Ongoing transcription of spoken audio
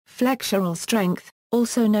Flexural strength,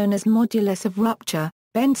 also known as modulus of rupture,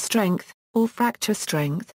 bend strength, or fracture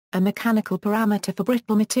strength, a mechanical parameter for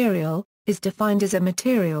brittle material, is defined as a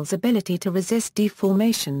material's ability to resist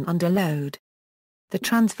deformation under load. The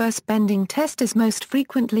transverse bending test is most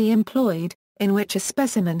frequently employed, in which a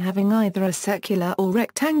specimen having either a circular or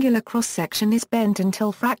rectangular cross-section is bent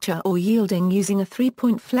until fracture or yielding using a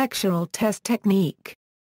three-point flexural test technique.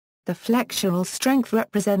 The flexural strength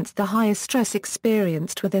represents the highest stress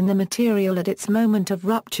experienced within the material at its moment of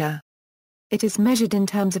rupture. It is measured in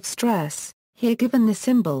terms of stress, here given the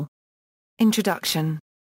symbol. Introduction.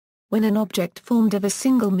 When an object formed of a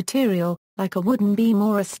single material, like a wooden beam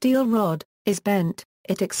or a steel rod, is bent,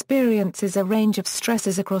 it experiences a range of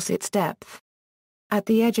stresses across its depth. At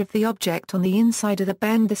the edge of the object on the inside of the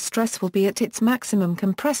bend, the stress will be at its maximum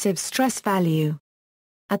compressive stress value.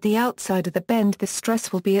 At the outside of the bend, the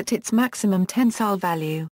stress will be at its maximum tensile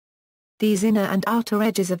value. These inner and outer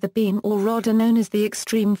edges of the beam or rod are known as the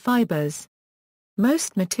extreme fibers.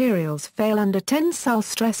 Most materials fail under tensile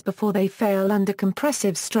stress before they fail under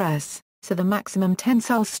compressive stress, so the maximum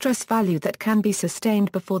tensile stress value that can be sustained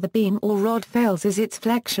before the beam or rod fails is its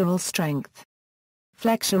flexural strength.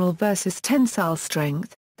 Flexural versus tensile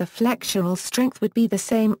strength. The flexural strength would be the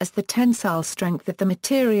same as the tensile strength if the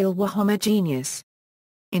material were homogeneous.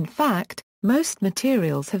 In fact, most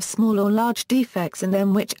materials have small or large defects in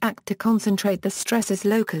them which act to concentrate the stresses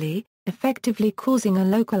locally, effectively causing a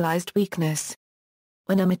localized weakness.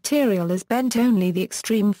 When a material is bent, only the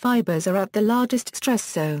extreme fibers are at the largest stress,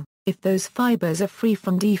 so, if those fibers are free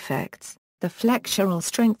from defects, the flexural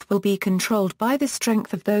strength will be controlled by the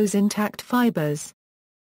strength of those intact fibers.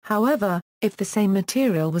 However, if the same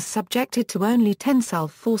material was subjected to only tensile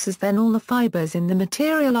forces, then all the fibers in the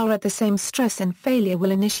material are at the same stress and failure will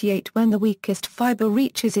initiate when the weakest fiber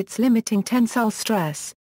reaches its limiting tensile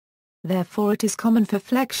stress. Therefore, it is common for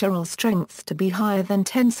flexural strengths to be higher than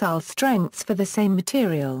tensile strengths for the same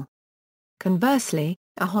material. Conversely,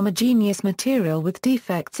 a homogeneous material with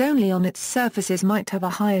defects only on its surfaces might have a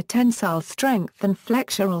higher tensile strength than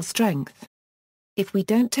flexural strength. If we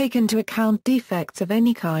don't take into account defects of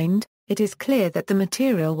any kind, it is clear that the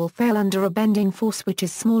material will fail under a bending force which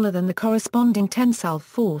is smaller than the corresponding tensile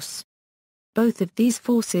force. Both of these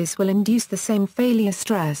forces will induce the same failure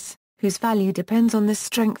stress, whose value depends on the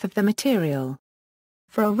strength of the material.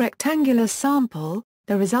 For a rectangular sample,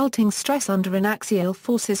 the resulting stress under an axial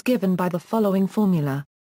force is given by the following formula.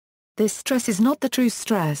 This stress is not the true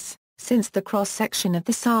stress, since the cross-section of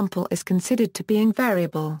the sample is considered to be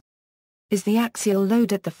invariable. Is the axial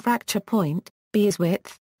load at the fracture point, B is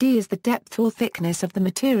width, D is the depth or thickness of the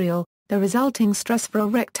material. The resulting stress for a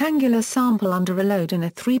rectangular sample under a load in a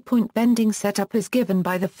three-point bending setup is given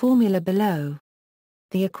by the formula below.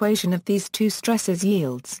 The equation of these two stresses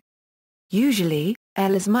yields. Usually,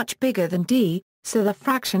 L is much bigger than D, so the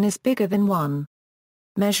fraction is bigger than 1.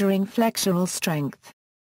 Measuring flexural strength.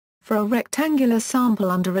 For a rectangular sample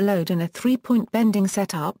under a load in a three-point bending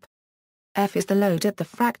setup, F is the load at the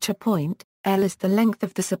fracture point, L is the length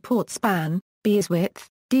of the support span, B is width,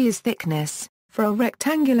 D is thickness. For a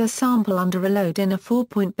rectangular sample under a load in a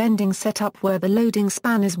four-point bending setup where the loading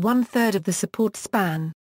span is 1/3 of the support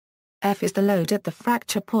span, F is the load at the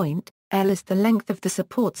fracture point, L is the length of the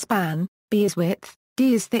support span, B is width,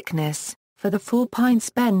 D is thickness. For the 4-point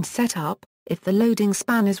bend setup, if the loading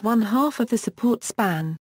span is 1/2 of the support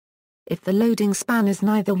span. If the loading span is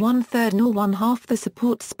neither 1/3 nor 1/2 the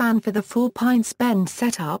support span for the 4-point bend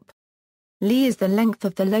setup, L is the length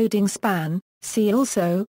of the loading span. See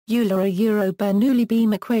also, Euler-Bernoulli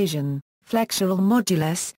beam equation, flexural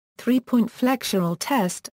modulus, 3-point flexural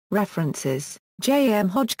test, references, J. M.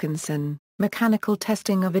 Hodgkinson, Mechanical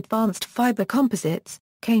Testing of Advanced Fiber Composites,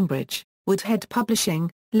 Cambridge, Woodhead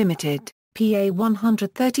Publishing, Limited, PA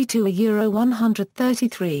 132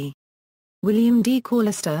 €133. William D.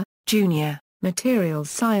 Corlister, Jr.,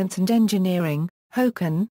 Materials Science and Engineering,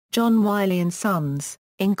 Hoken, John Wiley & Sons,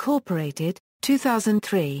 Incorporated,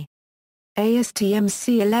 2003. ASTM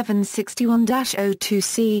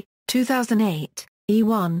C1161-02C, 2008,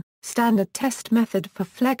 E1, Standard Test Method for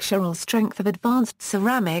Flexural Strength of Advanced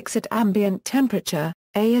Ceramics at Ambient Temperature,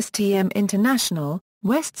 ASTM International,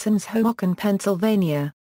 Westsons Hoboken, Pennsylvania.